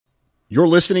You're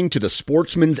listening to the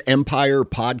Sportsman's Empire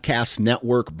Podcast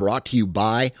Network, brought to you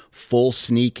by Full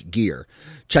Sneak Gear.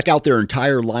 Check out their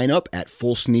entire lineup at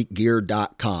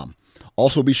fullsneakgear.com.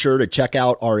 Also be sure to check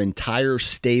out our entire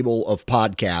stable of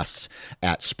podcasts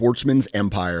at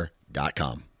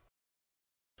sportsmansempire.com.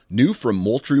 New from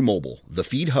Moultrie Mobile, the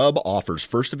Feed Hub offers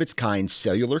first-of-its-kind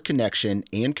cellular connection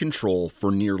and control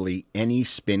for nearly any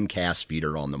spin cast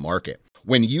feeder on the market.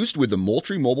 When used with the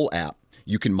Moultrie Mobile app,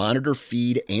 you can monitor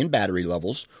feed and battery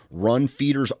levels, run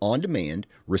feeders on demand,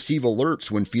 receive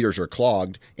alerts when feeders are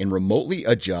clogged, and remotely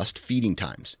adjust feeding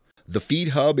times. The Feed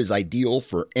Hub is ideal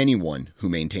for anyone who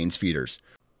maintains feeders.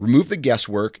 Remove the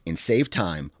guesswork and save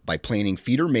time by planning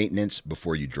feeder maintenance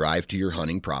before you drive to your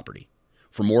hunting property.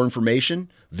 For more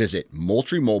information, visit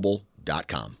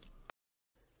moultriemobile.com.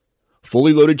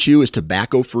 Fully Loaded Chew is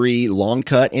tobacco-free, long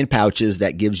cut, and pouches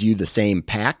that gives you the same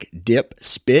pack, dip,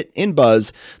 spit, and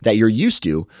buzz that you're used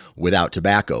to without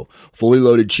tobacco. Fully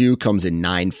Loaded Chew comes in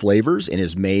 9 flavors and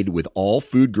is made with all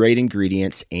food-grade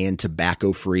ingredients and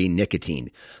tobacco-free nicotine,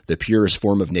 the purest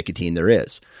form of nicotine there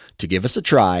is. To give us a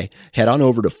try, head on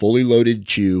over to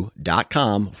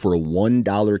fullyloadedchew.com for a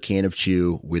 $1 can of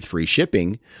chew with free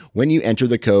shipping when you enter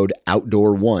the code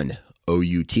OUTDOOR1.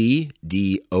 OUTDOOR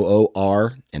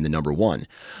and the number 1.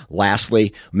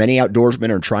 Lastly, many outdoorsmen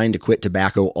are trying to quit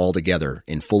tobacco altogether,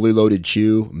 and Fully Loaded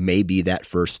Chew may be that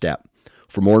first step.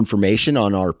 For more information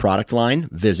on our product line,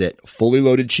 visit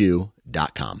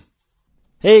fullyloadedchew.com.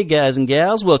 Hey guys and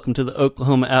gals, welcome to the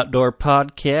Oklahoma Outdoor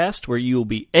Podcast, where you will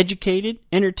be educated,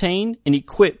 entertained, and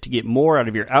equipped to get more out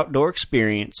of your outdoor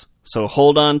experience. So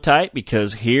hold on tight,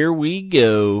 because here we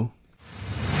go.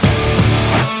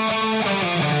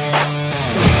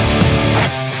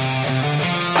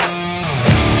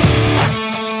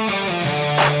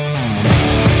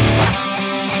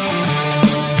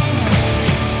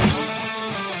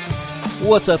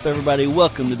 What's up, everybody?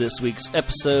 Welcome to this week's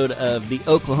episode of the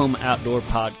Oklahoma Outdoor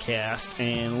Podcast.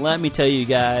 And let me tell you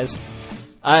guys,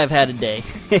 I've had a day.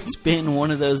 It's been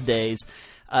one of those days.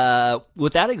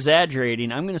 Without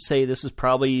exaggerating, I'm going to say this is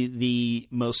probably the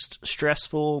most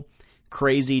stressful,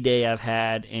 crazy day I've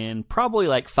had in probably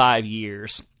like 5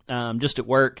 years, just at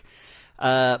work.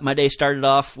 My day started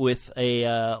off with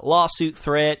a lawsuit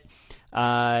threat.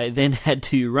 I then had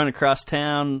to run across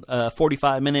town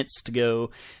 45 minutes to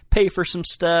go pay for some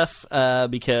stuff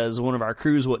because one of our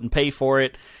crews wouldn't pay for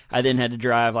it. I then had to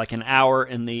drive like an hour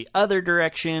in the other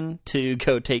direction to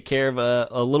go take care of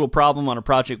a little problem on a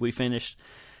project we finished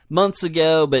months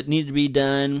ago but needed to be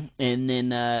done. And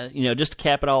then, just to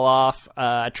cap it all off,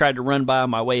 I tried to run by on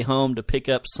my way home to pick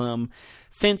up some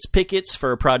fence pickets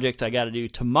for a project I got to do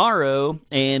tomorrow,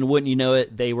 and wouldn't you know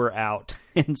it, they were out.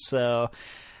 And so...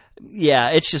 yeah,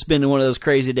 it's just been one of those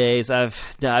crazy days.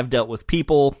 I've dealt with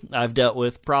people, I've dealt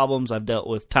with problems, I've dealt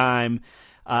with time,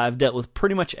 I've dealt with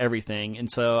pretty much everything. And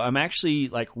so I'm actually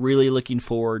like really looking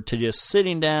forward to just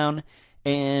sitting down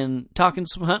and talking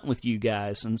some hunting with you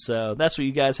guys. And so that's what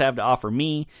you guys have to offer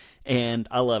me, and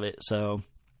I love it. So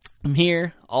I'm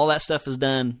here, all that stuff is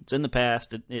done, it's in the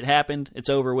past, it happened, it's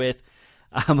over with,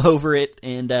 I'm over it,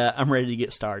 and I'm ready to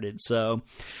get started. So...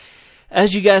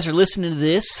 as you guys are listening to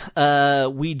this,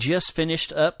 we just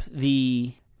finished up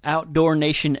the Outdoor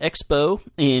Nation Expo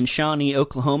in Shawnee,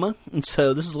 Oklahoma. And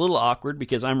so this is a little awkward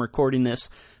because I'm recording this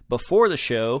before the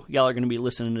show. Y'all are going to be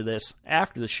listening to this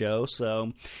after the show.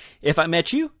 So if I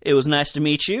met you, it was nice to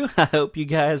meet you. I hope you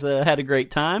guys had a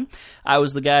great time. I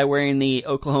was the guy wearing the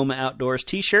Oklahoma Outdoors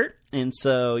t-shirt. And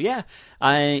so, yeah,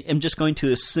 I am just going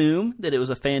to assume that it was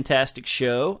a fantastic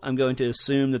show. I'm going to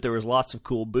assume that there was lots of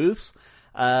cool booths.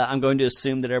 I'm going to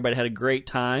assume that everybody had a great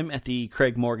time at the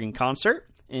Craig Morgan concert.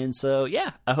 And so,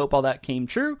 yeah, I hope all that came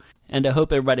true, and I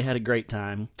hope everybody had a great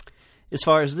time. As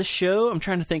far as this show, I'm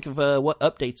trying to think of what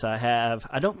updates I have.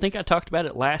 I don't think I talked about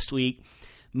it last week.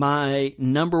 My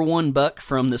number 1 buck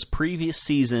from this previous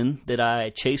season that I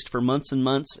chased for months and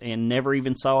months and never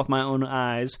even saw with my own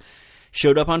eyes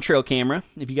showed up on trail camera.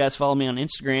 If you guys follow me on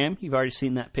Instagram, you've already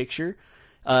seen that picture.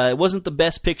 It wasn't the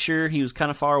best picture. He was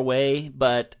kind of far away,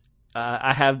 but...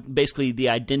 I have basically the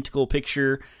identical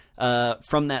picture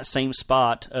from that same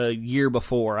spot a year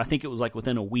before. I think it was like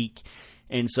within a week.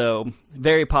 And so,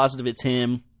 very positive it's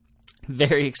him.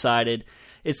 Very excited.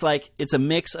 It's like, it's a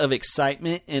mix of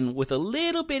excitement and with a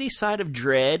little bitty side of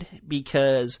dread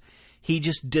because he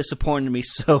just disappointed me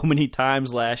so many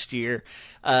times last year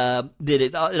that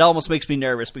it almost makes me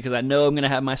nervous because I know I'm going to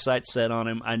have my sights set on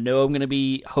him. I know I'm going to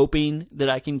be hoping that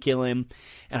I can kill him,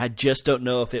 and I just don't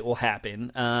know if it will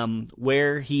happen.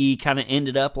 Where he kind of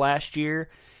ended up last year,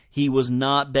 he was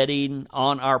not bedding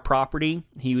on our property.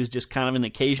 He was just kind of an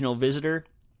occasional visitor.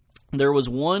 There was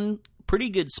one pretty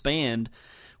good span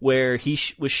where he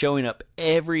was showing up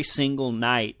every single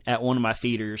night at one of my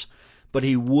feeders, but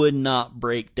he would not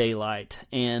break daylight.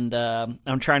 And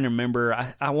I'm trying to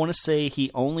remember. I want to say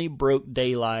he only broke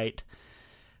daylight,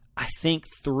 I think,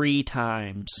 3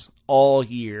 times all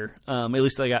year. At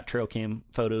least I got trail cam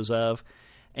photos of.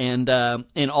 And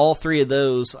all 3 of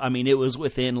those, I mean, it was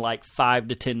within like 5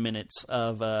 to 10 minutes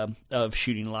of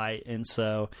shooting light. And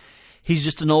so he's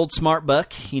just an old smart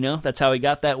buck. That's how he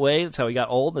got that way. That's how he got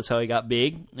old. That's how he got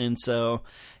big. And so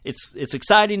it's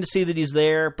exciting to see that he's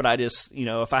there. But I just,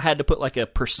 if I had to put like a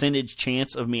percentage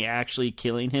chance of me actually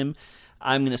killing him,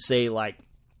 I'm going to say like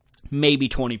maybe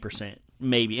 20%,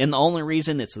 maybe. And the only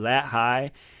reason it's that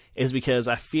high is because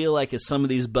I feel like as some of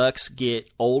these bucks get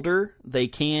older, they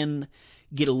can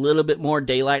get a little bit more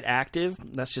daylight active.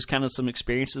 That's just kind of some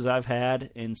experiences I've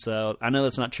had. And so I know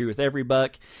that's not true with every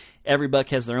buck. Every buck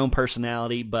has their own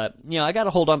personality, but I got to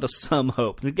hold on to some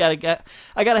hope. I got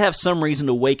to have some reason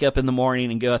to wake up in the morning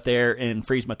and go out there and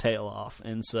freeze my tail off.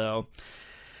 And so,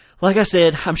 like I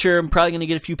said, I'm sure I'm probably going to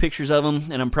get a few pictures of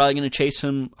him, and I'm probably going to chase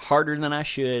him harder than I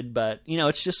should. But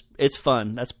it's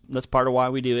fun. That's part of why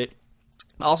we do it.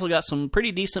 I also got some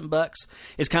pretty decent bucks.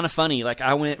 It's kind of funny. Like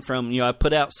I went from, I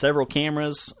put out several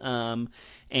cameras,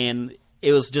 and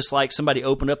it was just like somebody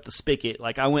opened up the spigot.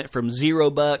 Like I went from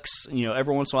 0 bucks,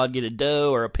 every once in a while I'd get a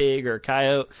doe or a pig or a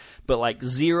coyote, but like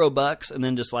 0 bucks, and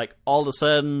then just like all of a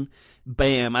sudden,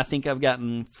 bam, I think I've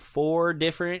gotten 4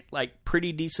 different, like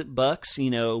pretty decent bucks.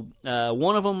 One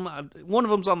of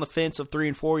them's on the fence of 3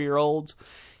 and 4 year olds,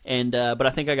 and but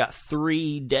I think I got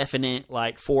 3 definite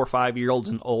like 4 or 5 year olds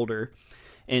and older.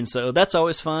 And so that's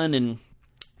always fun, and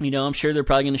I'm sure they're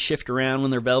probably going to shift around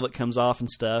when their velvet comes off and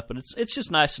stuff. But it's just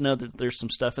nice to know that there's some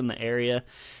stuff in the area,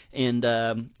 and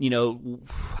I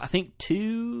think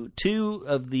two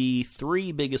of the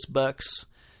 3 biggest bucks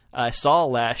I saw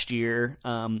last year,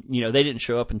 they didn't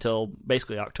show up until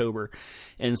basically October,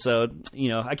 and so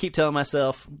I keep telling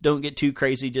myself, don't get too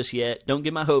crazy just yet, don't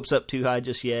get my hopes up too high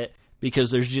just yet,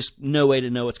 because there's just no way to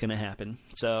know what's going to happen.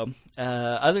 So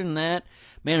other than that,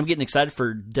 man, I'm getting excited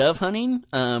for dove hunting.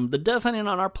 The dove hunting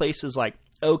on our place is like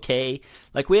okay.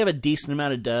 Like we have a decent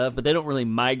amount of dove, but they don't really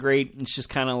migrate. It's just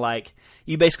kind of like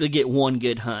you basically get one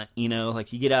good hunt,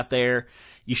 like you get out there,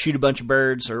 you shoot a bunch of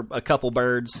birds or a couple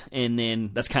birds, and then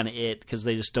that's kind of it, because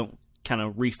they just don't kind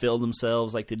of refill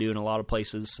themselves like they do in a lot of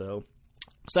places. So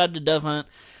excited to dove hunt.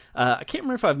 I can't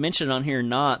remember if I've mentioned it on here or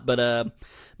not, but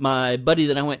my buddy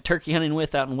that I went turkey hunting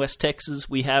with out in West Texas,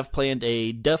 we have planned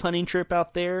a dove hunting trip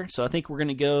out there. So I think we're going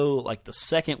to go like the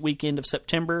 2nd weekend of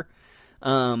September.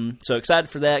 So excited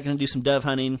for that. Going to do some dove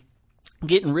hunting.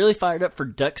 Getting really fired up for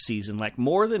duck season, like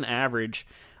more than average.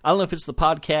 I don't know if it's the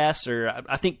podcast, or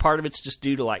I think part of it's just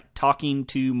due to like talking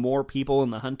to more people in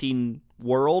the hunting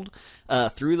world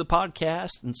through the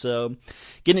podcast. And so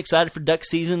getting excited for duck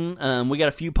season. We got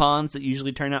a few ponds that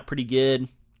usually turn out pretty good.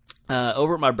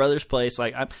 Over at my brother's place,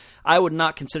 like I would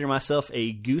not consider myself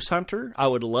a goose hunter. I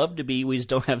would love to be. We just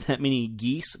don't have that many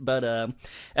geese. But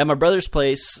at my brother's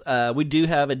place, we do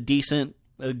have a decent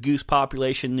goose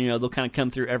population. They'll kind of come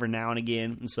through every now and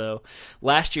again. And so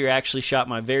last year I actually shot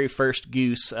my very first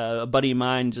goose. A buddy of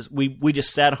mine, we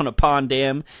just sat on a pond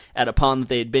dam at a pond that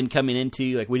they had been coming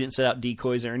into. Like we didn't set out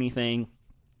decoys or anything.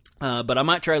 But I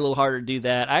might try a little harder to do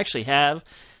that. I actually have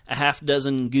a half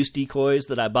dozen goose decoys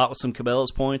that I bought with some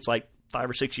Cabela's points like 5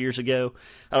 or 6 years ago.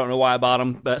 I don't know why I bought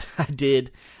them, but I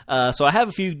did. So I have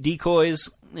a few decoys,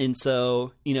 and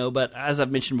so, but as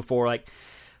I've mentioned before, like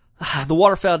the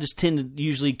waterfowl just tend to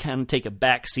usually kind of take a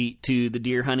backseat to the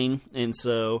deer hunting, and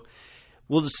so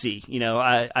we'll just see.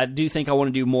 I do think I want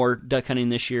to do more duck hunting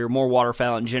this year, more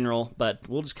waterfowl in general, but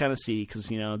we'll just kind of see, because,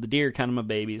 the deer are kind of my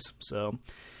babies, So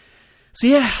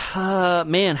yeah,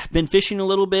 man, been fishing a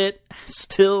little bit.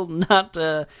 Still not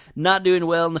doing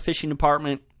well in the fishing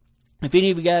department. If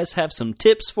any of you guys have some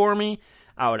tips for me,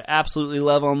 I would absolutely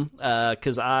love them,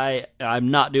 because I'm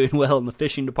not doing well in the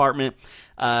fishing department.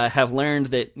 I have learned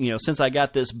that, since I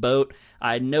got this boat,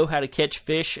 I know how to catch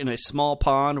fish in a small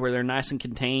pond where they're nice and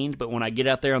contained, but when I get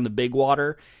out there on the big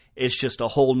water, it's just a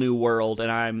whole new world,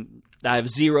 and I have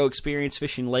zero experience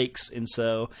fishing lakes, and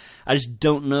so I just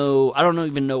don't know. I don't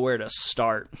even know where to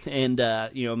start. And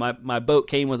my boat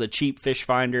came with a cheap fish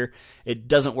finder. It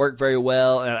doesn't work very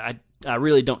well, and I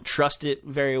really don't trust it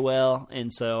very well.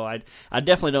 And so I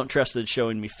definitely don't trust that it's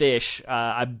showing me fish.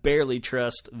 I barely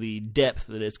trust the depth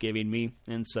that it's giving me.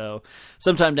 And so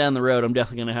sometime down the road, I'm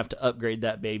definitely going to have to upgrade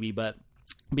that baby. But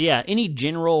yeah, any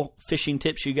general fishing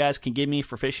tips you guys can give me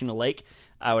for fishing a lake,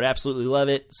 I would absolutely love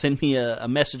it. Send me a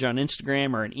message on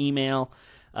Instagram or an email.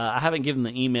 I haven't given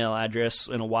the email address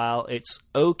in a while. It's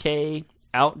okfishing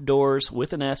outdoors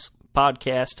with an S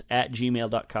podcast at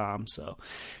gmail.com. So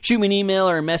shoot me an email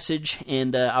or a message,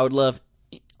 and I would love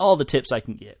all the tips I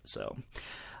can get. So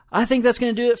I think that's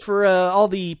going to do it for all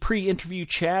the pre-interview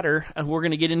chatter. We're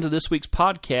going to get into this week's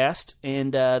podcast,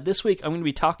 and this week I'm going to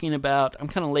be talking about, I'm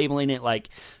kind of labeling it like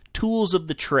tools of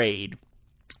the trade,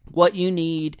 what you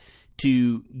need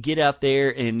to get out there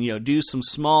and, do some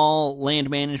small land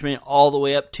management all the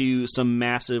way up to some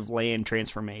massive land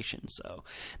transformation. So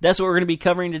that's what we're going to be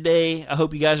covering today. I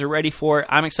hope you guys are ready for it.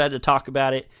 I'm excited to talk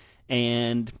about it.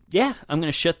 And yeah, I'm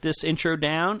going to shut this intro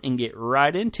down and get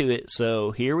right into it.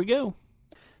 So here we go.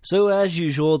 So as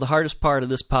usual, the hardest part of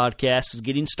this podcast is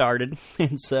getting started.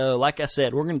 And so, like I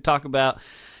said, we're going to talk about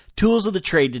tools of the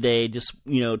trade today, just,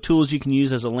 tools you can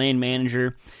use as a land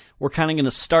manager. We're kind of going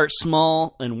to start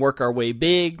small and work our way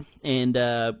big, and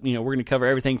we're going to cover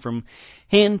everything from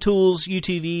hand tools,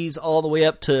 UTVs, all the way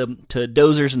up to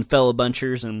dozers and fellow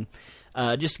bunchers. And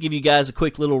just to give you guys a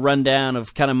quick little rundown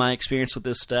of kind of my experience with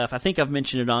this stuff, I think I've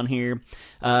mentioned it on here.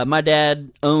 My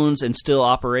dad owns and still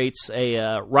operates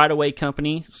a right-of-way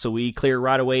company, so we clear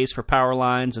right-of-ways for power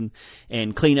lines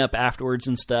and clean up afterwards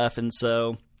and stuff, and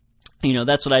so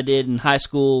that's what I did in high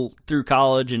school through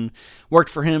college, and worked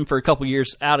for him for a couple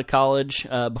years out of college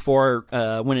before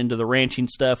I went into the ranching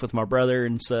stuff with my brother.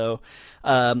 And so,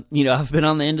 I've been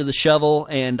on the end of the shovel,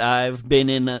 and I've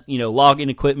been in, logging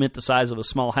equipment the size of a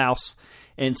small house.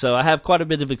 And so I have quite a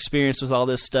bit of experience with all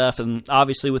this stuff. And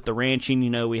obviously with the ranching,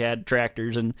 we had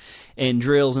tractors and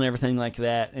drills and everything like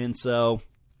that. And so,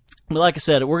 but like I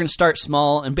said, we're going to start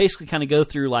small and basically kind of go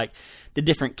through like the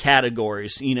different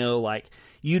categories, like,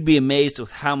 you'd be amazed with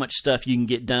how much stuff you can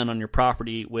get done on your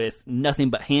property with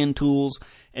nothing but hand tools,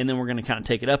 and then we're going to kind of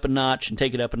take it up a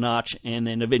notch, and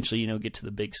then eventually, get to the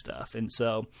big stuff. And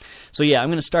so yeah, I'm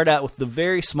going to start out with the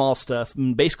very small stuff,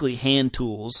 basically hand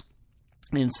tools.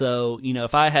 And so,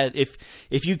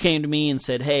 if you came to me and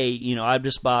said, hey, I've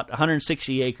just bought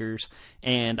 160 acres,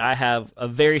 and I have a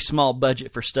very small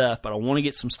budget for stuff, but I want to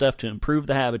get some stuff to improve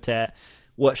the habitat,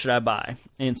 what should I buy?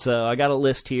 And so I got a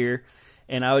list here.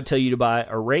 And I would tell you to buy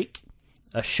a rake,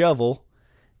 a shovel,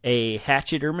 a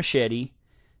hatchet or machete,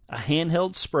 a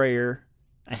handheld sprayer,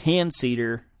 a hand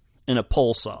seeder, and a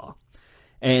pole saw.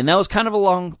 And that was kind of a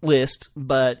long list,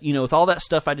 but, with all that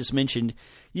stuff I just mentioned,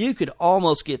 you could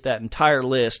almost get that entire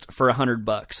list for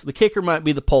 $100. The kicker might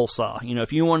be the pole saw.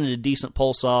 If you wanted a decent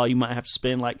pole saw, you might have to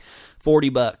spend like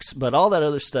 $40. But all that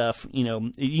other stuff,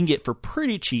 you can get for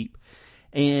pretty cheap.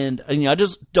 And I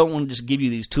just don't want to just give you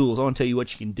these tools. I want to tell you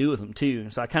what you can do with them too.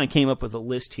 So I kind of came up with a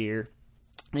list here.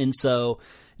 And so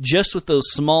just with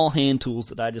those small hand tools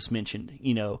that I just mentioned,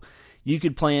 you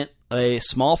could plant a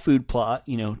small food plot,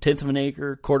 1/10 of an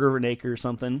acre, 1/4 of an acre or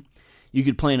something. You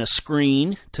could plant a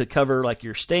screen to cover like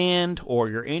your stand or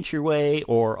your entryway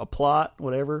or a plot,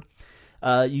 whatever.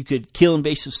 You could kill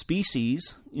invasive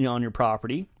species, on your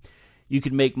property. You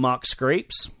could make mock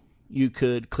scrapes. You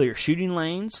could clear shooting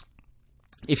lanes.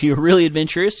 If you're really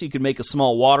adventurous, you could make a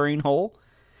small watering hole,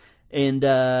 and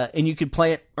you could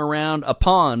plant around a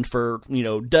pond for,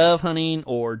 dove hunting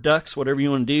or ducks, whatever you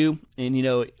want to do.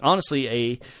 And,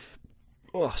 honestly,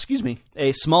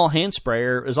 a small hand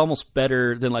sprayer is almost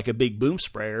better than like a big boom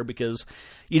sprayer, because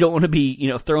you don't want to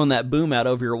be, throwing that boom out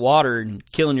over your water and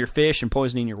killing your fish and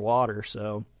poisoning your water.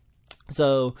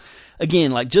 So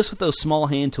again, like just with those small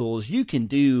hand tools, you can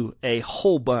do a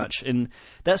whole bunch. And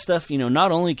that stuff,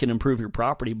 not only can improve your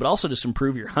property, but also just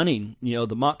improve your hunting.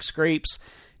 The mock scrapes,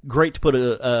 great to put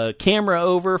a camera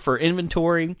over for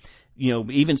inventory,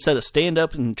 even set a stand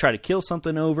up and try to kill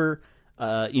something over.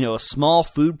 A small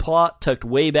food plot tucked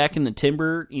way back in the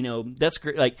timber, that's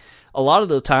great. Like a lot of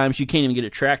the times you can't even get a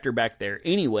tractor back there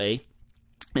anyway.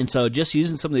 And so just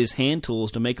using some of these hand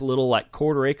tools to make a little like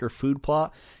 1/4 acre food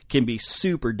plot can be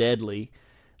super deadly.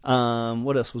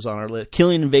 What else was on our list?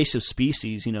 Killing invasive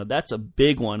species. That's a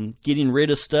big one. Getting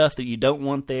rid of stuff that you don't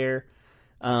want there.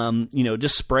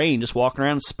 Just spraying, just walking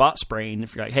around and spot spraying.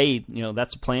 If you're like, hey,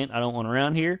 that's a plant I don't want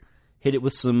around here, hit it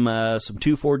with some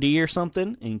 2,4-D or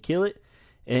something and kill it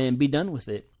and be done with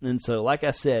it. And so, like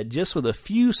I said, just with a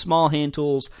few small hand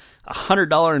tools,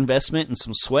 $100 investment and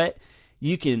some sweat,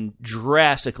 you can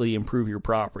drastically improve your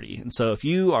property. And so if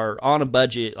you are on a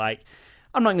budget, like,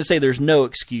 I'm not going to say there's no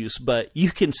excuse, but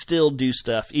you can still do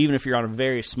stuff even if you're on a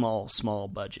very small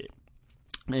budget.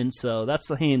 And so that's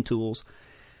the hand tools.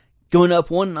 Going up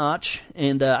one notch,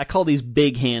 and I call these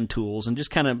big hand tools, and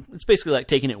just kind of, it's basically like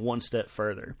taking it one step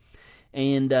further.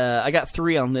 And I got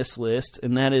 3 on this list,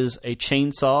 and that is a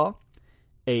chainsaw,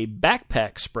 a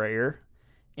backpack sprayer,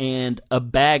 and a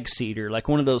bag seeder, like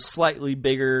one of those slightly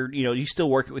bigger, you still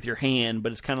work it with your hand,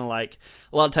 but it's kind of like,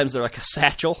 a lot of times they're like a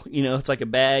satchel, it's like a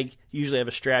bag, usually have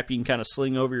a strap you can kind of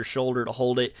sling over your shoulder to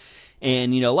hold it,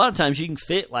 and, a lot of times you can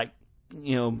fit like,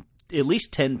 at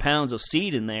least 10 pounds of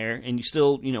seed in there, and you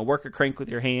still, work a crank with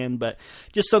your hand, but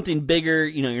just something bigger,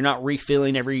 you're not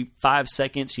refilling every 5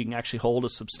 seconds, you can actually hold a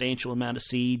substantial amount of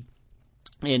seed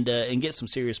and get some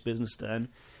serious business done.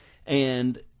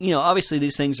 And, obviously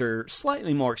these things are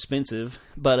slightly more expensive,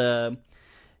 but,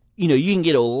 you can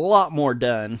get a lot more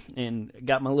done. And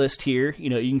got my list here. You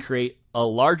can create a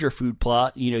larger food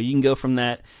plot. You can go from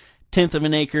that 1/10 of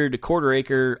an acre to 1/4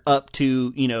 acre up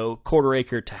to, 1/4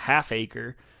 acre to 1/2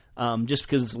 acre. Just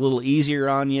because it's a little easier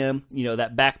on you.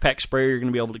 That backpack sprayer, you're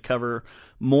going to be able to cover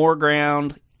more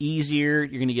ground easier.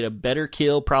 You're going to get a better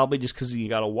kill probably just because you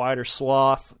got a wider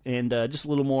swath and just a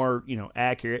little more,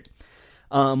 accurate.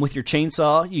 With your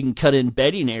chainsaw, you can cut in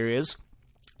bedding areas,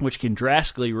 which can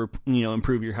drastically,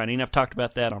 improve your hunting. I've talked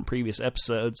about that on previous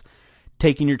episodes.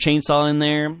 Taking your chainsaw in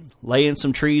there, laying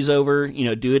some trees over,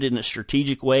 do it in a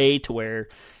strategic way to where,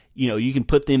 you can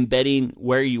put them bedding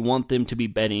where you want them to be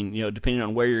bedding, depending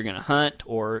on where you're going to hunt,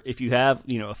 or if you have,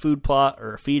 a food plot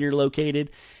or a feeder located,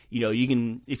 you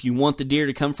can, if you want the deer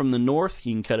to come from the north,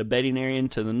 you can cut a bedding area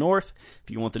into the north. If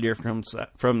you want the deer from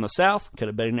the south, cut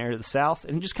a bedding area to the south,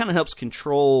 and it just kind of helps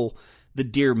control the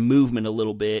deer movement a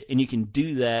little bit, and you can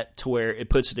do that to where it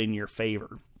puts it in your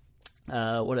favor.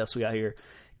 What else we got here?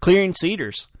 Clearing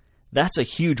cedars. That's a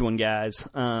huge one, guys.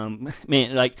 Man,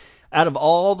 like, out of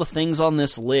all the things on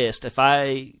this list, if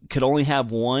I could only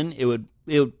have one, it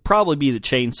would probably be the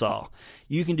chainsaw.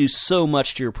 You can do so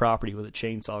much to your property with a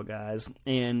chainsaw, guys.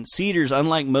 And cedars,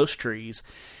 unlike most trees,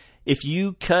 if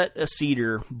you cut a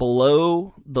cedar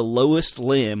below the lowest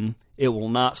limb, it will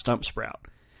not stump sprout.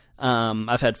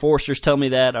 I've had foresters tell me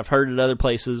that. I've heard it other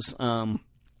places.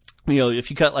 If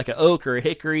you cut like an oak or a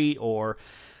hickory or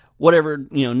whatever,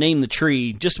 name the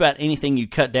tree, just about anything you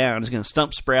cut down is going to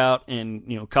stump sprout and,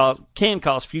 can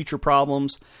cause future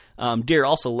problems. Deer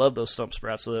also love those stump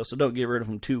sprouts, though, so don't get rid of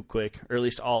them too quick, or at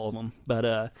least all of them.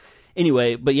 But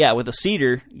anyway, yeah, with a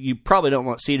cedar, you probably don't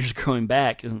want cedars growing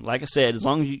back. And like I said, as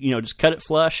long as you, just cut it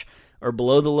flush or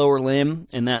below the lower limb,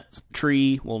 and that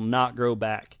tree will not grow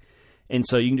back. And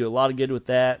so you can do a lot of good with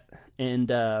that. And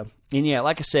yeah,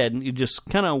 like I said, you just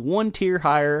kind of one tier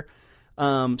higher.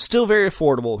 Still very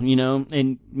affordable,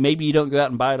 and maybe you don't go out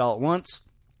and buy it all at once.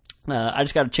 I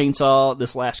just got a chainsaw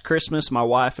this last Christmas. My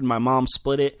wife and my mom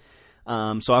split it.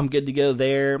 So I'm good to go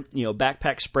there.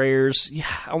 Backpack sprayers. Yeah,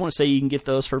 I want to say you can get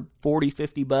those for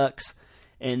 $40-$50.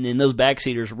 And then those bag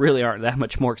seeders really aren't that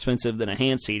much more expensive than a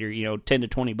hand seeder, $10 to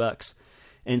 $20.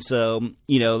 And so,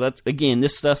 that's, again,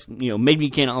 this stuff, maybe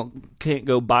you can't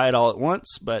go buy it all at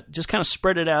once, but just kind of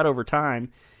spread it out over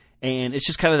time. And it's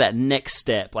just kind of that next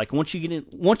step. Like once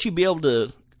you be able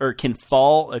to, or can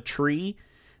fall a tree,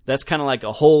 that's kind of like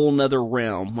a whole nother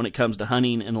realm when it comes to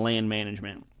hunting and land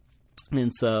management.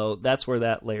 And so that's where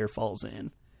that layer falls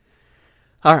in.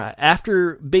 All right,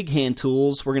 after big hand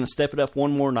tools, we're going to step it up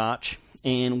one more notch,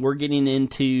 and we're getting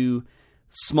into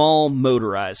small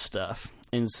motorized stuff.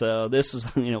 And so this is,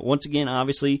 once again,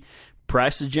 obviously,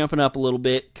 price is jumping up a little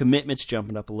bit, commitment's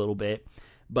jumping up a little bit,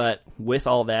 but with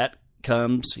all that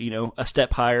comes, a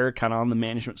step higher kind of on the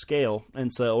management scale.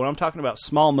 And so when I'm talking about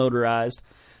small motorized,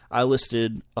 I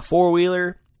listed a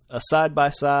four-wheeler, a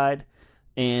side-by-side,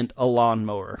 and a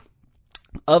lawnmower.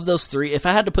 Of those three, if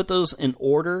I had to put those in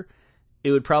order,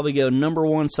 it would probably go number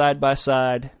 1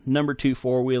 side-by-side, number 2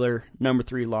 four-wheeler, number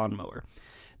 3 lawnmower.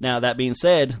 Now, that being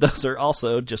said, those are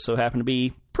also just so happen to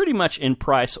be pretty much in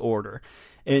price order.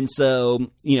 And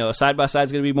so, a side-by-side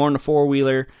is going to be more than a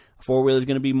four-wheeler. A four-wheeler is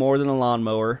going to be more than a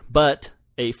lawnmower. But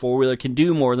a four-wheeler can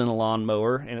do more than a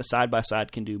lawnmower, and a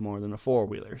side-by-side can do more than a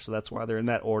four-wheeler. So that's why they're in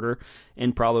that order,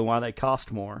 and probably why they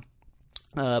cost more.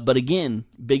 But again,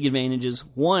 big advantages.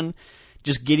 One,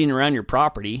 just getting around your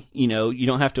property. You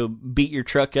don't have to beat your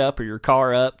truck up or your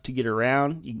car up to get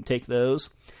around. You can take those.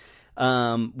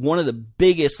 One of the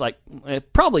biggest,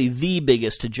 probably the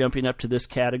biggest to jumping up to this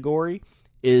category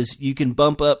is you can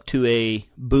bump up to a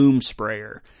boom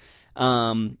sprayer.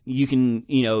 You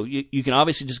can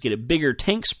obviously just get a bigger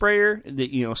tank sprayer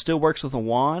that, still works with a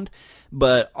wand,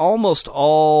 but almost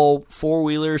all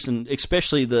four-wheelers, and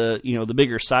especially the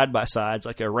bigger side-by-sides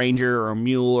like a Ranger or a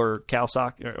Mule or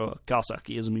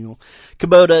Kawasaki is a Mule,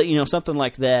 Kubota, something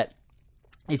like that.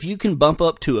 If you can bump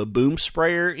up to a boom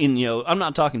sprayer, and I'm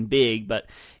not talking big, but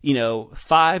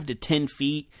 5 to 10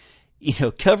 feet,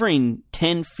 covering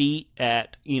 10 feet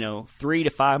at 3 to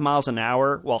 5 miles an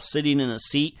hour while sitting in a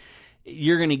seat,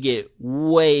 you're going to get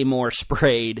way more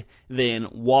sprayed than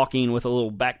walking with a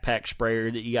little backpack sprayer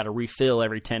that you got to refill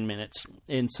every 10 minutes.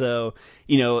 And so,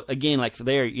 again, like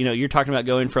there, you're talking about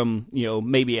going from,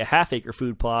 maybe a half-acre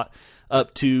food plot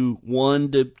up to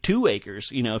 1 to 2 acres.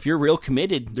 If you're real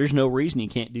committed, there's no reason you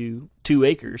can't do 2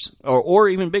 acres or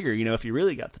even bigger, if you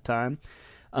really got the time.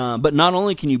 But not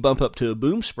only can you bump up to a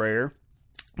boom sprayer,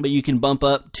 but you can bump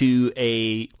up to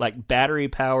a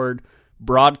battery-powered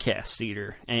broadcast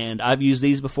seeder, and I've used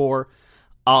these before.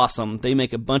 Awesome. They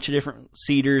make a bunch of different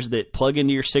seeders that plug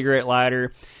into your cigarette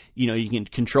lighter. You can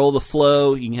control the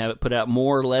flow. You can have it put out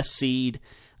more or less seed.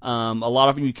 A lot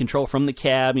of them you control from the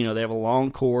cab. They have a long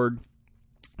cord.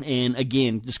 And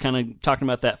again, just kind of talking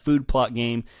about that food plot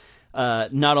game,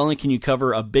 not only can you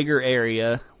cover a bigger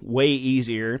area way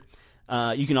easier,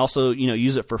 you can also,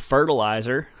 use it for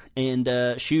fertilizer. And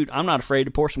I'm not afraid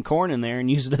to pour some corn in there and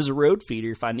use it as a road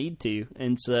feeder if I need to.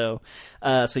 And so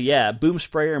yeah, boom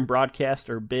sprayer and broadcast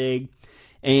are big.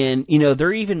 And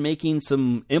they're even making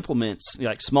some implements,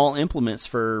 like small implements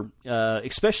for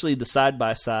especially the side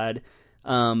by side.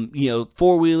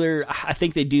 4-wheeler. I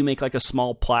think they do make like a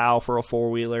small plow for a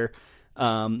 4-wheeler.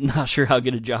 Not sure how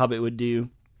good a job it would do,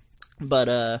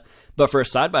 but for a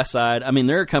side by side, I mean,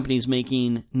 there are companies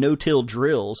making no-till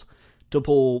drills to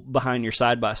pull behind your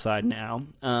side-by-side now.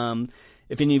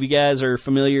 If any of you guys are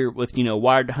familiar with,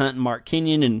 Wired to Hunt and Mark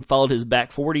Kenyon and followed his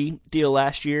Back 40 deal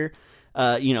last year,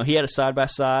 he had a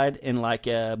side-by-side and like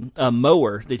a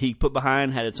mower that he put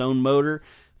behind, had its own motor,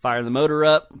 fire the motor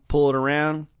up, pull it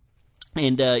around,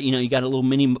 and, you got a little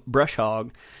mini brush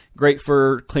hog. Great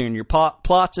for clearing your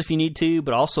plots if you need to,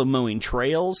 but also mowing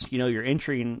trails, your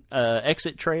entry and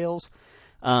exit trails,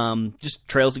 just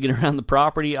trails to get around the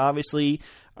property, obviously,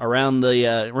 around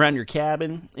your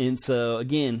cabin. And so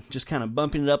again, just kind of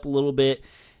bumping it up a little bit,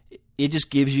 it just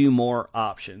gives you more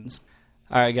options.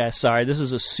 All right, guys, sorry, this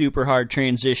is a super hard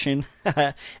transition.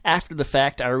 After the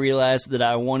fact, I realized that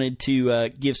I wanted to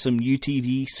give some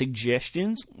UTV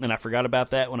suggestions, and I forgot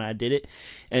about that when I did it.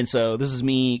 And so this is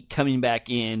me coming back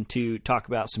in to talk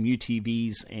about some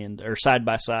UTVs or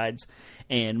side-by-sides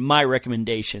and my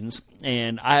recommendations.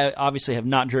 And I obviously have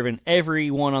not driven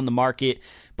every one on the market,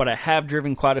 but I have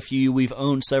driven quite a few. We've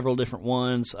owned several different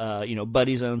ones.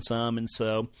 Buddies own some, and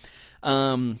so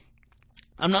I'm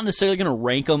not necessarily going to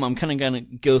rank them. I'm kind of going to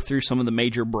go through some of the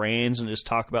major brands and just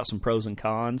talk about some pros and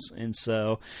cons. And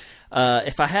so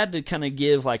if I had to kind of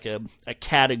give like a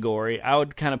category, I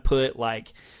would kind of put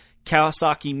like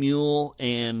Kawasaki Mule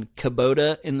and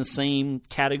Kubota in the same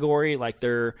category. Like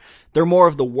they're more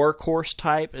of the workhorse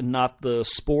type and not the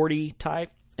sporty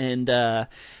type. And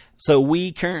so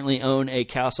we currently own a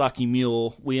Kawasaki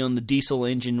Mule. We own the diesel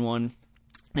engine one.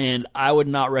 And I would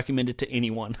not recommend it to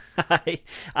anyone.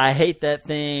 I hate that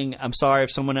thing. I'm sorry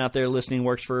if someone out there listening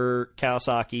works for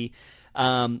Kawasaki.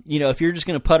 If you're just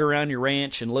going to putt around your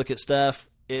ranch and look at stuff,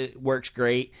 it works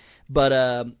great.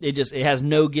 But it has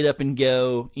no get up and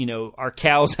go. Our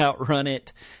cows outrun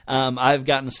it. I've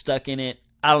gotten stuck in it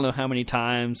I don't know how many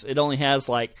times. It only has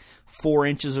like 4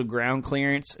 inches of ground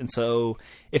clearance. And so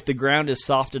if the ground is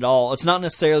soft at all, it's not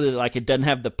necessarily like it doesn't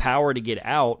have the power to get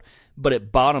out, but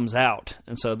it bottoms out.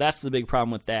 And so that's the big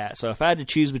problem with that. So if I had to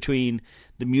choose between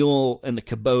the Mule and the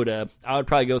Kubota, I would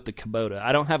probably go with the Kubota.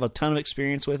 I don't have a ton of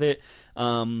experience with it,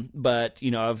 but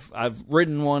I've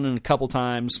ridden one a couple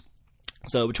times.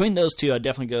 So between those two, I'd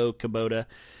definitely go Kubota.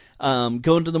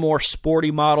 Going to the more sporty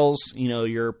models,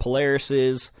 your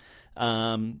Polarises,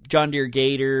 John Deere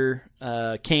Gator,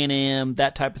 Can-Am,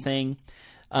 that type of thing.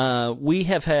 We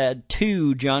have had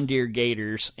 2 John Deere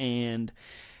Gators, and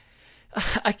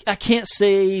I can't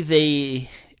say they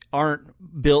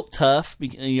aren't built tough. They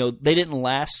didn't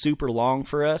last super long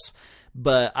for us,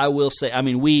 but I will say,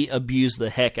 we abused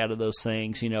the heck out of those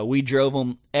things. We drove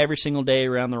them every single day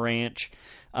around the ranch.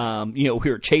 We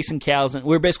were chasing cows, and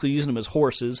we were basically using them as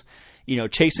horses,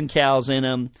 chasing cows in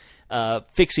them,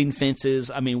 fixing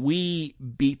fences. We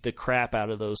beat the crap out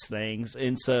of those things.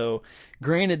 And so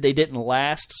granted, they didn't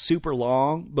last super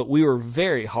long, but we were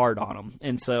very hard on them.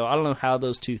 And so I don't know how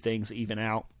those two things even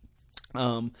out.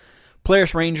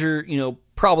 Polaris Ranger,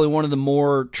 probably one of the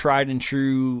more tried and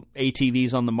true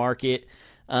ATVs on the market.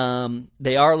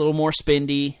 They are a little more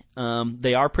spendy.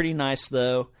 They are pretty nice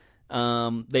though.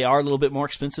 They are a little bit more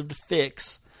expensive to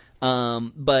fix.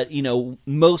 But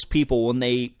most people, when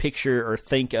they picture or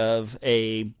think of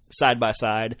a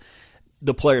side-by-side,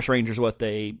 the Polaris Ranger is what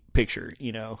they picture,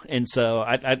 And so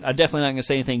I definitely not going to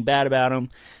say anything bad about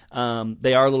them.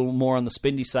 They are a little more on the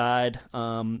spendy side.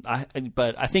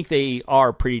 But I think they are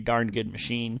a pretty darn good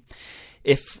machine.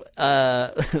 if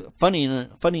funny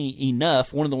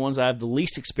enough, one of the ones I have the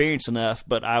least experience enough,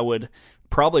 but I would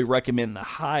probably recommend the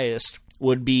highest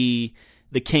would be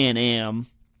the Can-Am.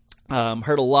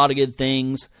 Heard a lot of good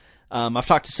things. I've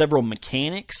talked to several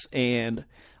mechanics, and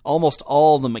almost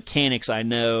all the mechanics I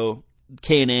know,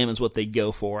 Can-Am is what they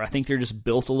go for. I think they're just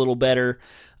built a little better.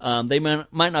 They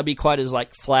might not be quite as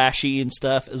like flashy and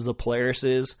stuff as the Polaris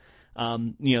is.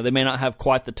 They may not have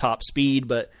quite the top speed,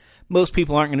 but most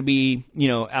people aren't going to be,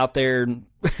 out there,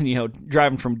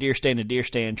 driving from deer stand to deer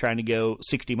stand trying to go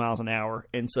 60 miles an hour.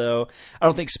 And so I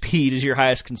don't think speed is your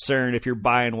highest concern if you're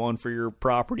buying one for your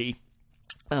property.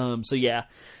 I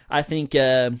think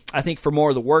for more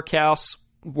of the workhorse,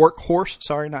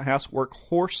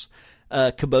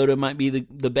 Kubota might be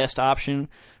the best option.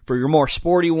 For your more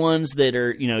sporty ones that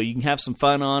are, you can have some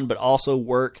fun on, but also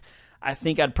work, I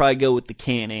think I'd probably go with the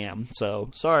Can-Am.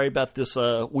 So sorry about this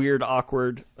weird,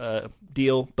 awkward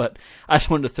deal, but I just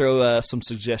wanted to throw some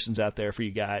suggestions out there for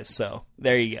you guys. So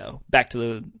there you go. Back to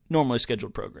the normally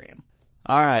scheduled program.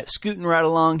 All right, scooting right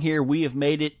along here, we have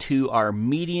made it to our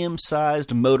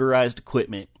medium-sized motorized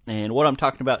equipment. And what I'm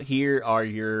talking about here are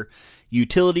your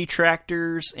utility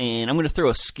tractors, and I'm going to throw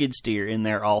a skid steer in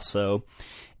there also.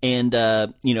 And,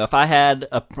 if I had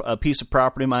a piece of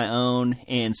property of my own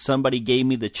and somebody gave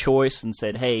me the choice and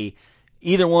said, hey,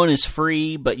 either one is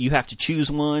free, but you have to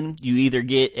choose one. You either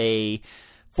get a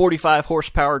 45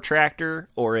 horsepower tractor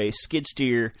or a skid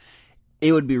steer.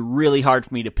 It would be really hard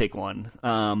for me to pick one.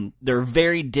 They're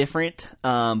very different,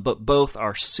 but both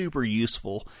are super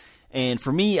useful. And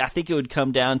for me, I think it would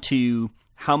come down to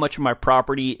how much of my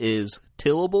property is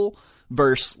tillable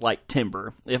versus like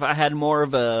timber. If I had more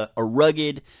of a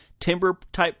rugged timber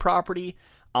type property,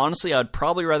 honestly, I'd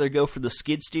probably rather go for the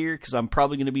skid steer because I'm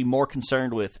probably going to be more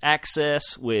concerned with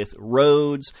access, with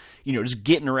roads, just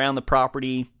getting around the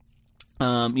property.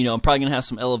 I'm probably going to have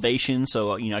some elevation,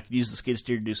 so, I could use the skid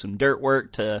steer to do some dirt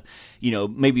work to,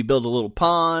 maybe build a little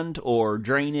pond or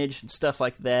drainage and stuff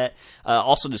like that.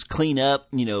 Also just clean up,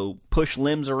 push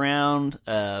limbs around,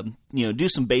 do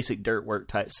some basic dirt work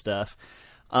type stuff.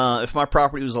 If my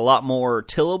property was a lot more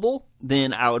tillable,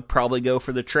 then I would probably go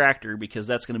for the tractor because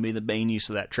that's going to be the main use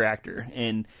of that tractor.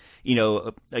 And,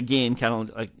 again, kind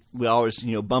of like we always,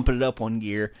 bumping it up one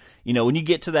gear, when you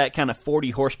get to that kind of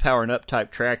 40 horsepower and up type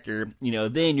tractor,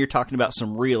 then you're talking about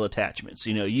some real attachments.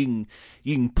 You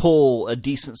can pull a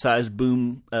decent sized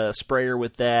boom sprayer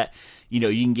with that. You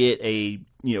can get a,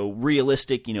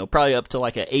 realistic, probably up to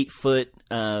like a 8-foot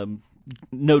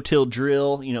no-till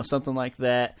drill, something like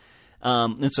that.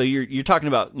 And so you're talking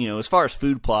about, as far as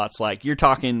food plots, like you're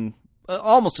talking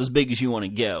almost as big as you want to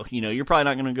go. You're probably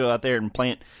not going to go out there and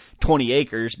plant 20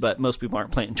 acres, but most people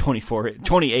aren't planting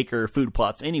 20 acre food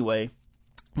plots anyway.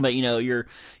 But, your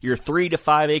 3 to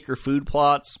 5 acre food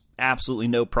plots, absolutely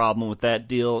no problem with that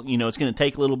deal. It's going to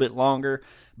take a little bit longer,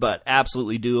 but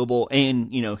absolutely doable.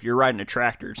 And, you're riding a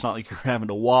tractor. It's not like you're having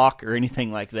to walk or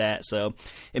anything like that. So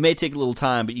it may take a little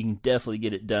time, but you can definitely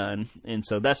get it done. And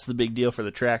so that's the big deal for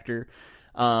the tractor.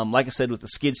 Like I said, with the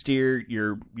skid steer,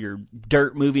 your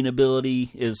dirt moving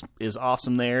ability is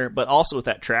awesome there. But also with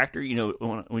that tractor,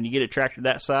 when you get a tractor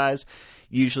that size,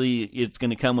 usually it's going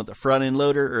to come with a front end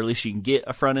loader, or at least you can get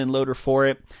a front end loader for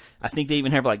it. I think they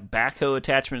even have like backhoe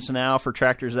attachments now for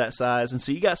tractors that size, and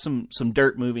so you got some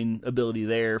dirt moving ability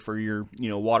there for your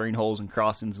watering holes and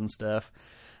crossings and stuff.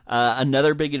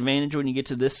 Another big advantage when you get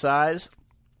to this size,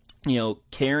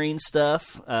 carrying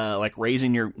stuff, like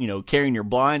carrying your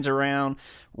blinds around,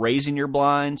 raising your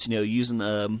blinds, using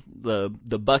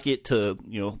the bucket to,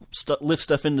 lift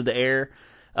stuff into the air,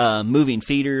 moving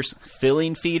feeders,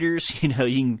 filling feeders, you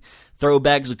can throw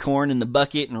bags of corn in the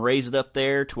bucket and raise it up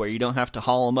there to where you don't have to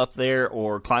haul them up there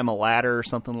or climb a ladder or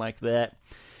something like that.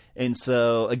 And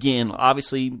so, again,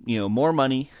 obviously, more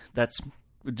money, that's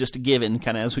just a given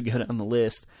kind of as we go down the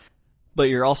list. But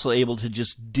you're also able to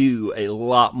just do a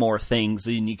lot more things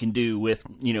than you can do with,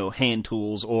 hand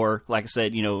tools or, like I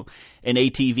said, an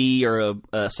ATV or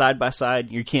a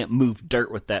side-by-side. You can't move dirt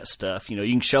with that stuff. You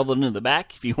can shovel it into the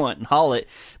back if you want and haul it,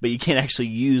 but you can't actually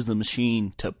use the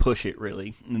machine to push it,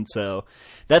 really. And so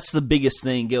that's the biggest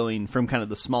thing going from kind of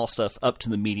the small stuff up to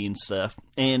the medium stuff.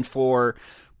 And for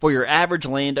your average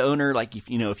landowner, like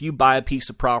if you buy a piece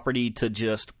of property to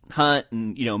just hunt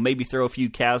and, maybe throw a few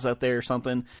cows out there or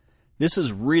something, this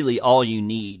is really all you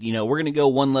need. We're going to go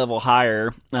one level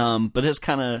higher, but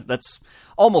that's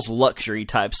almost luxury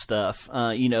type stuff.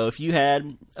 If you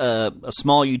had a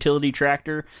small utility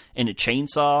tractor and a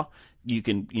chainsaw, you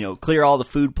can, clear all the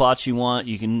food plots you want.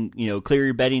 You can, clear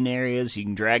your bedding areas. You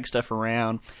can drag stuff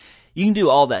around. You can do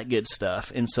all that good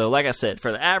stuff. And so, like I said,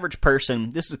 for the average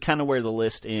person, this is kind of where the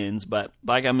list ends. But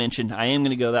like I mentioned, I am going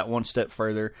to go that one step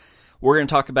further. We're going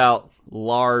to talk about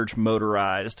large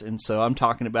motorized. And so I'm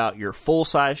talking about your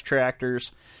full-size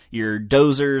tractors, your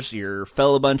dozers, your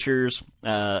fella bunchers,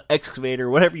 excavator,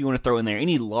 whatever you want to throw in there,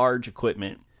 any large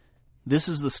equipment. This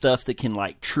is the stuff that can,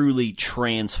 like, truly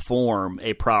transform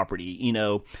a property.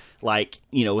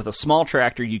 With a small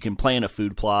tractor, you can plant a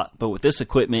food plot, but with this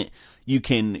equipment, you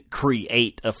can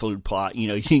create a food plot.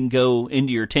 You can go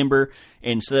into your timber,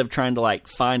 and instead of trying to, like,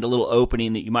 find a little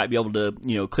opening that you might be able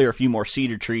to, clear a few more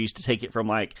cedar trees to take it from,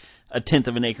 like, 1/10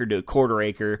 of an acre to 1/4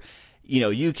 acre,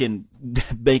 you can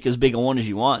make as big a one as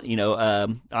you want.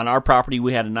 On our property,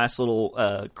 we had a nice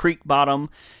little creek bottom,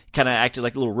 kind of acted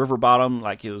like a little river bottom,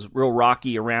 like it was real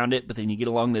rocky around it, but then you get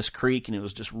along this creek, and it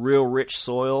was just real rich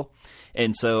soil.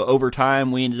 And so over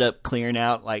time, we ended up clearing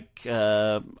out like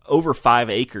over 5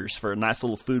 acres for a nice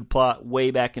little food plot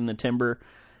way back in the timber.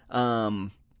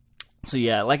 So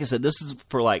yeah, like I said, this is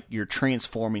for like your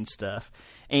transforming stuff.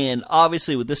 And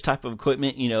obviously with this type of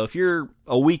equipment, if you're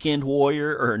a weekend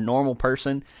warrior or a normal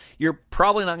person, you're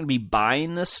probably not going to be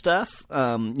buying this stuff.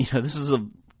 This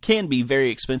can be very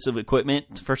expensive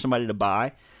equipment for somebody to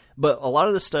buy. But a lot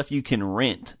of the stuff you can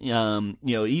rent,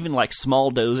 even like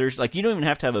small dozers. Like, you don't even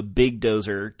have to have a big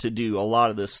dozer to do a lot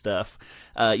of this stuff.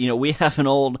 We have an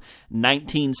old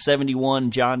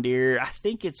 1971 John Deere. I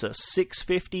think it's a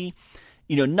 650.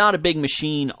 Not a big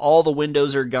machine. All the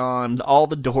windows are gone. All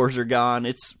the doors are gone.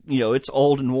 It's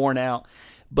old and worn out.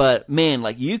 But man,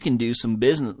 like, you can do some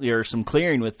business or some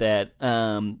clearing with that.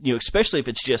 Especially if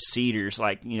it's just cedars,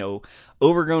 like,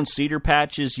 overgrown cedar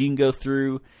patches you can go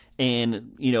through.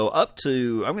 And, up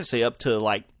to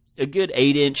like a good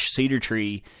 8-inch cedar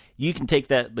tree, you can take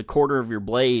the quarter of your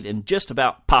blade and just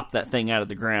about pop that thing out of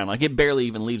the ground. Like, it barely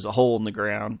even leaves a hole in the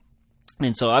ground.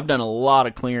 And so I've done a lot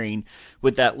of clearing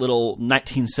with that little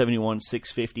 1971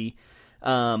 650.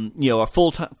 A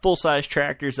full-size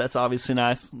tractors, that's obviously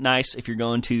nice if you're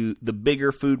going to the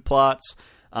bigger food plots,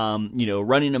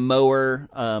 running a mower,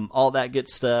 all that good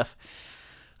stuff.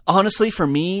 Honestly, for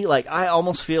me, like, I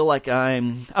almost feel like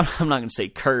I'm not going to say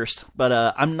cursed, but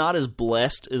I'm not as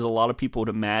blessed as a lot of people would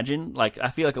imagine. Like, I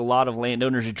feel like a lot of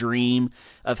landowners dream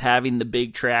of having the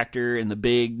big tractor and the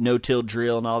big no-till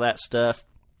drill and all that stuff.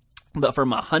 But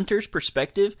from a hunter's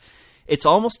perspective, it's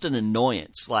almost an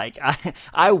annoyance. Like,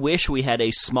 I wish we had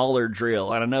a smaller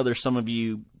drill. And I know there's some of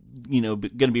you,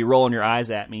 going to be rolling your eyes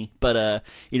at me. But,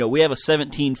 we have a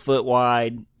 17-foot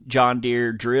wide John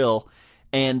Deere drill.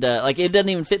 And, it doesn't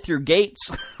even fit through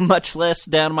gates, much less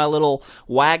down my little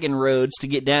wagon roads to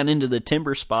get down into the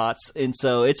timber spots. And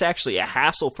so it's actually a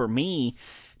hassle for me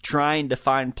trying to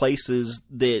find places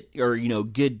that are,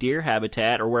 good deer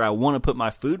habitat or where I want to put my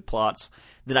food plots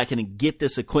that I can get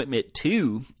this equipment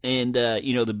to. And,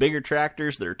 the bigger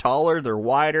tractors, they're taller, they're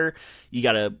wider. You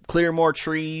got to clear more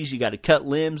trees. You got to cut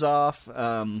limbs off.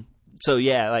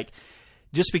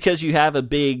 Just because you have a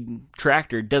big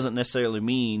tractor doesn't necessarily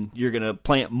mean you're going to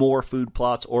plant more food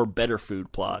plots or better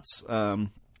food plots. So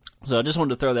I just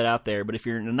wanted to throw that out there. But if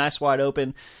you're in a nice wide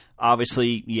open,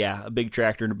 obviously, yeah, a big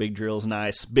tractor and a big drill is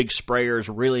nice. Big sprayer is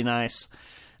really nice.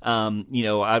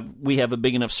 We have a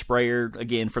big enough sprayer,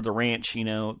 again, for the ranch,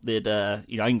 that,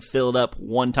 I can fill it up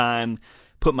one time,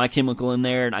 put my chemical in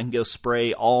there, and I can go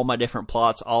spray all my different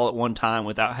plots all at one time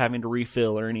without having to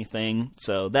refill or anything.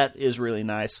 So that is really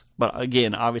nice. But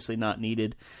again, obviously not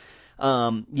needed.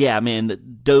 The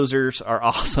dozers are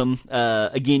awesome.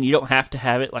 Again, you don't have to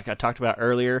have it like I talked about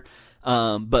earlier.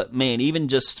 But man, even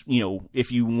just,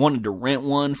 if you wanted to rent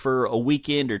one for a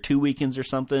weekend or 2 weekends or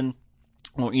something,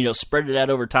 or, spread it out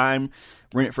over time,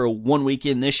 rent it for 1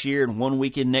 weekend this year and 1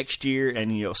 weekend next year,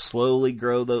 and, slowly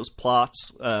grow those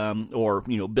plots, or,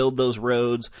 build those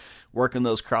roads, work on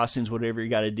those crossings, whatever you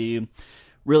got to do.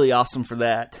 Really awesome for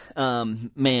that.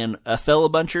 A fella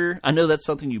buncher, I know that's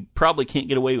something you probably can't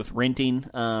get away with renting.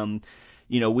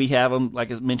 We have them,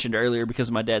 like I mentioned earlier, because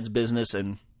of my dad's business,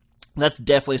 and that's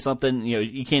definitely something,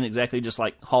 you can't exactly just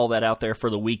like haul that out there for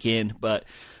the weekend, but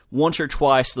once or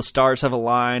twice the stars have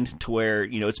aligned to where,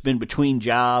 it's been between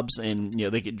jobs and,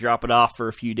 they could drop it off for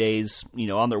a few days,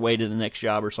 on their way to the next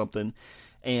job or something.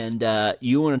 And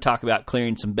you want to talk about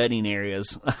clearing some bedding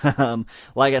areas.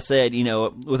 Like I said,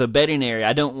 with a bedding area,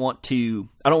 I don't want to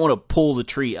pull the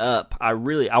tree up. I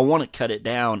want to cut it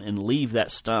down and leave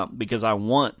that stump because I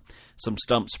want some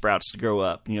stump sprouts to grow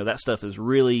up. That stuff is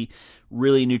really,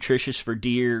 really nutritious for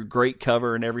deer, great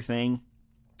cover and everything.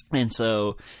 And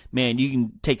so, man, you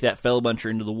can take that fella buncher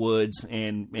into the woods,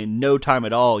 and in no time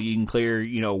at all, you can clear,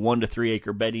 1 to 3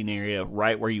 acre bedding area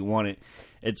right where you want it.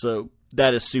 And so,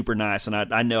 that is super nice, and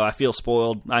I know I feel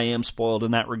spoiled. I am spoiled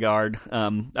in that regard.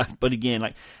 But again,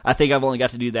 like, I think I've only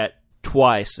got to do that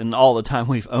twice in all the time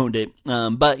we've owned it.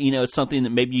 But it's something that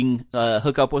maybe you can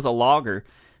hook up with a logger.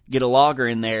 Get a logger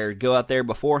in there, go out there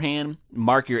beforehand,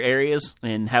 mark your areas,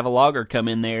 and have a logger come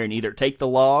in there and either take the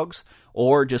logs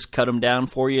or just cut them down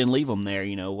for you and leave them there.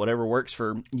 Whatever works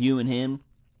for you and him.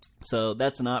 So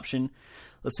that's an option.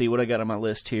 Let's see what I got on my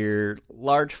list here.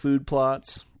 Large food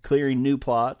plots, clearing new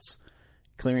plots,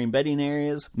 clearing bedding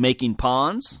areas, making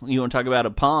ponds. You want to talk about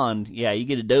a pond? Yeah, you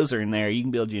get a dozer in there, you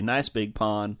can build you a nice big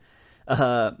pond.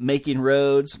 Making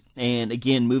roads, and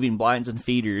again, moving blinds and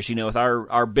feeders. With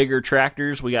our bigger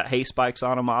tractors, we got hay spikes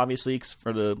on them, obviously,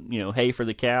 for the hay for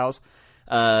the cows.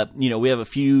 We have a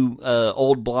few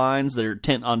old blinds that are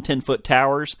 10-foot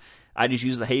towers. I just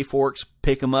use the hay forks,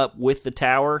 pick them up with the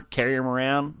tower, carry them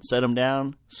around, set them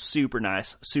down. Super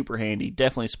nice, super handy.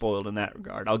 Definitely spoiled in that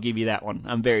regard. I'll give you that one.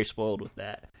 I'm very spoiled with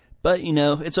that. But,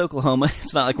 it's Oklahoma.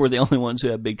 It's not like we're the only ones who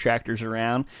have big tractors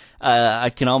around. I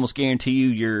can almost guarantee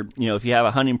you, if you have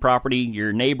a hunting property,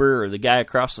 your neighbor or the guy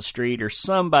across the street or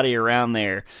somebody around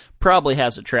there probably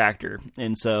has a tractor.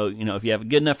 And so, if you have a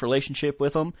good enough relationship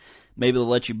with them, maybe they'll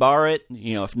let you borrow it.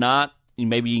 If not,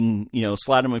 maybe you can,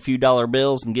 slide them a few dollar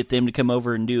bills and get them to come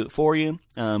over and do it for you.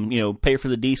 Pay for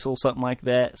the diesel, something like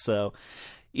that. So,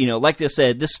 like I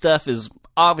said, this stuff is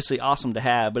obviously awesome to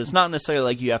have, but it's not necessarily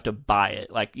like you have to buy it.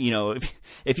 Like,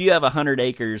 if you have 100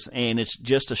 acres and it's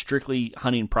just a strictly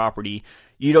hunting property,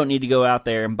 you don't need to go out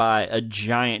there and buy a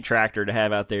giant tractor to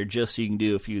have out there just so you can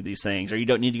do a few of these things. Or you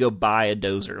don't need to go buy a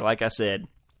dozer. Like I said,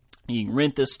 you can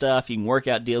rent this stuff, you can work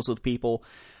out deals with people.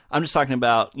 I'm just talking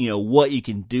about, what you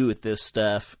can do with this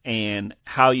stuff and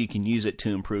how you can use it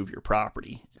to improve your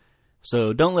property.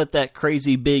 So don't let that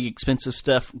crazy, big, expensive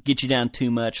stuff get you down too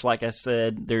much. Like I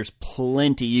said, there's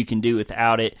plenty you can do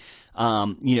without it.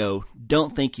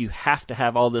 Don't think you have to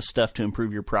have all this stuff to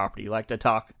improve your property. Like I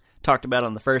talked about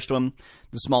on the first one,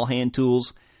 the small hand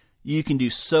tools. You can do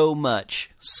so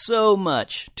much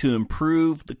to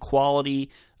improve the quality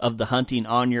of the hunting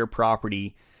on your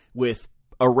property with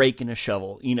a rake and a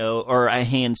shovel, or a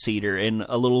hand seeder and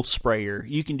a little sprayer.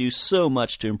 You can do so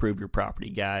much to improve your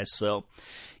property, guys. So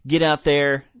get out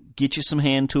there, get you some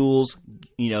hand tools.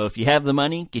 If you have the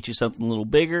money, get you something a little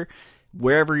bigger.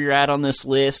 Wherever you're at on this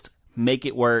list, make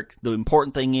it work. The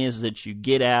important thing is that you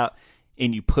get out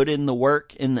and you put in the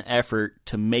work and the effort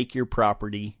to make your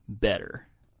property better.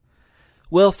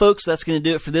 Well, folks, that's going to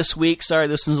do it for this week. Sorry,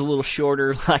 this one's a little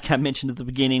shorter. Like I mentioned at the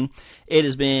beginning, it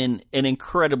has been an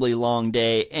incredibly long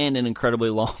day and an incredibly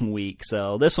long week.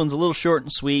 So this one's a little short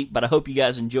and sweet, but I hope you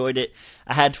guys enjoyed it.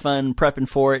 I had fun prepping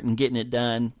for it and getting it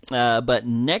done. But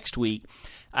next week,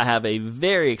 I have a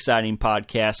very exciting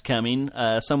podcast coming.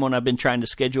 Someone I've been trying to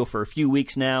schedule for a few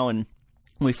weeks now, and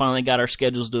we finally got our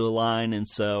schedules to align, and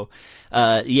so,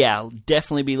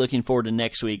 definitely be looking forward to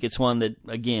next week. It's one that,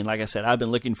 again, like I said, I've been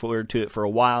looking forward to it for a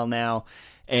while now,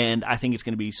 and I think it's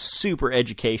going to be super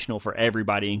educational for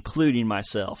everybody, including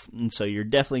myself. And so you're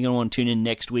definitely going to want to tune in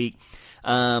next week.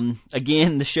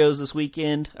 Again, the shows this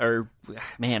weekend are,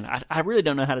 I really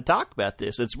don't know how to talk about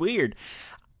this. It's weird.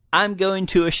 I'm going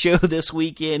to a show this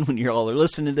weekend. When you all are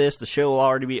listening to this, the show will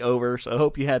already be over, so I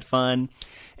hope you had fun.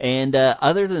 And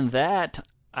other than that,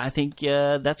 I think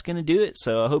that's going to do it.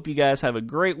 So I hope you guys have a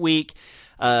great week.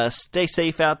 Stay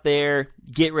safe out there.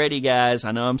 Get ready, guys.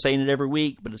 I know I'm saying it every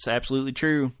week, but it's absolutely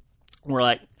true. We're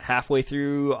like halfway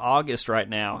through August right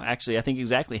now. Actually, I think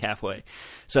exactly halfway.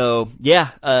 So,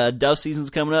 dove season's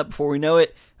coming up before we know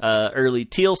it. Early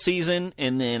teal season,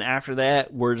 and then after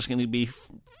that, we're just going to be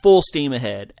full steam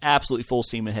ahead. Absolutely full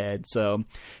steam ahead. So,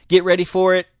 get ready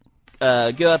for it.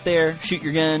 Go out there, shoot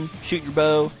your gun, shoot your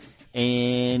bow,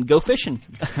 and go fishing.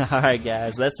 All right,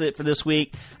 guys, that's it for this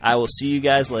week. I will see you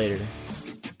guys later.